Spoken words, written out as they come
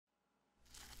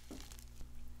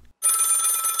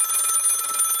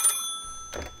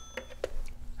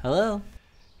Hello?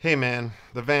 Hey man,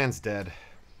 the van's dead.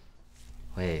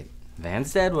 Wait,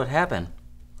 Van's dead? What happened?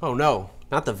 Oh no,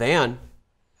 not the van.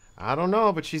 I don't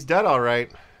know, but she's dead all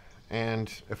right.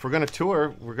 And if we're gonna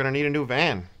tour, we're gonna need a new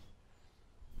van.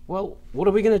 Well, what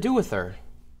are we gonna do with her?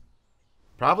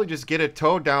 Probably just get it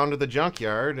towed down to the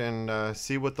junkyard and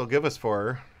see what they'll give us for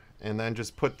her. And then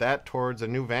just put that towards a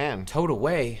new van. Towed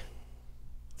away?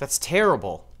 That's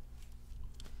terrible.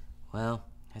 Well,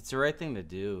 it's the right thing to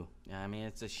do. I mean,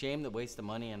 it's a shame to waste the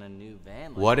money on a new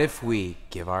van. What if we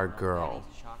give our girl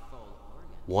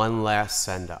one last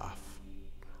send-off?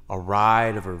 A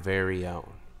ride of her very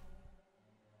own.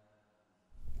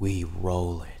 We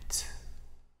roll it.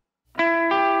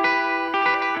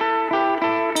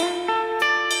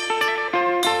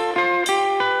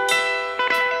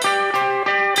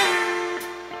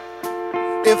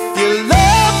 If you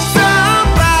love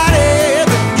somebody,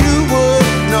 then you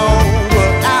would know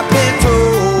what I've been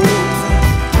told.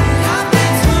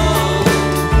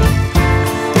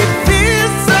 It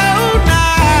feels so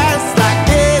nice, like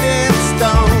getting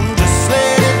stoned. Just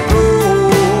let it go.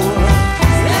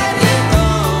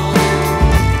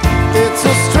 It's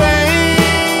a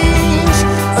strange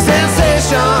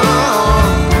sensation.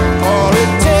 All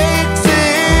it takes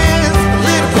is a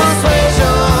little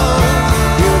persuasion.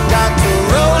 You've got to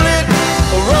roll it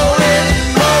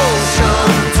in motion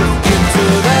to get to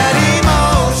that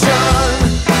emotion.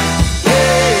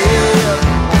 Yeah,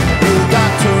 you've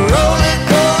got to roll it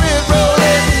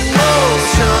in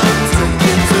motion to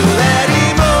get to that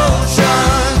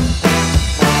emotion.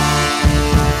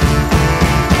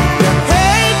 Your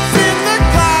head's in the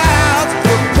clouds,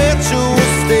 perpetual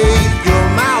state. You're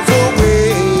miles away.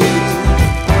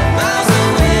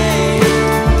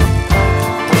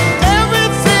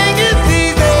 Everything is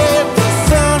easy, it's a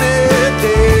sunny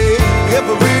day.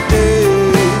 Every day.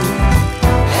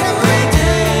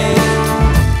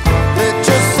 Let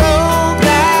your soul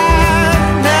guide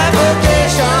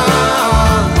navigation.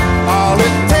 All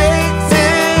it takes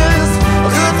is a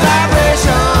good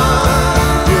vibration.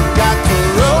 You've got to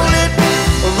roll it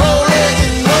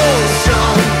in motion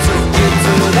to get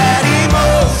to that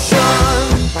emotion.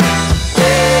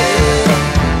 Yeah,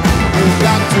 you've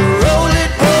got to roll it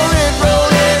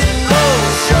in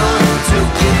motion to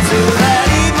get to that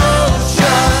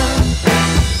emotion.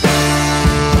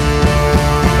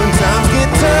 When times get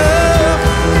tough,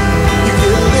 you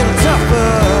get a little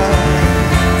tougher.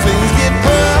 Things get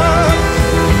rough,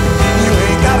 you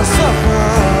ain't gotta suffer.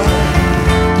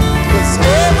 'Cause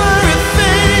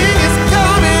everything is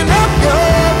coming up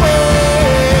your way.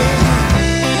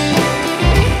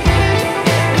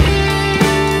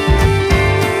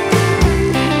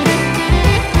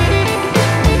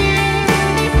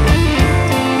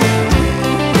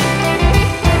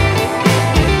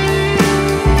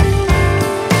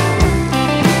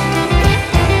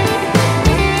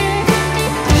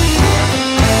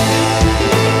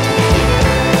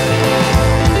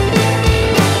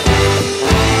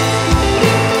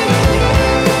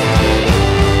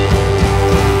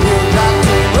 You've got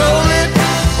to roll it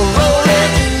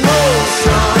in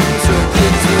motion to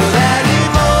get to that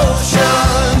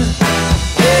emotion.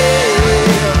 Yeah,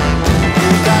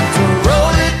 you've got to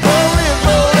roll it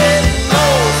in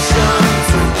motion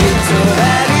to get to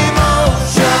that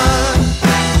emotion.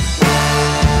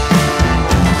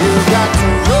 You've got to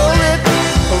roll it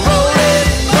in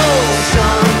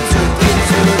motion to get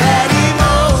to that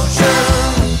emotion.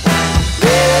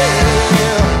 Yeah,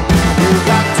 you've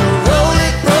got to roll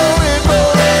it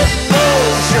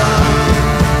motion.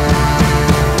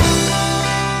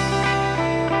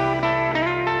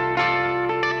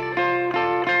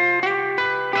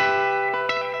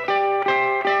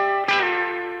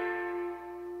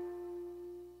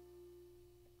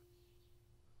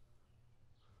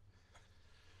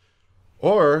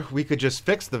 Or we could just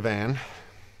fix the van.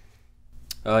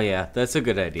 Oh, yeah, that's a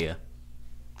good idea.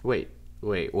 Wait,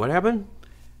 what happened?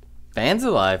 Van's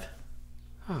alive.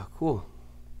 Oh, cool.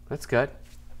 That's good.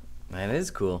 That is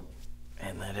cool.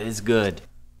 And that is good.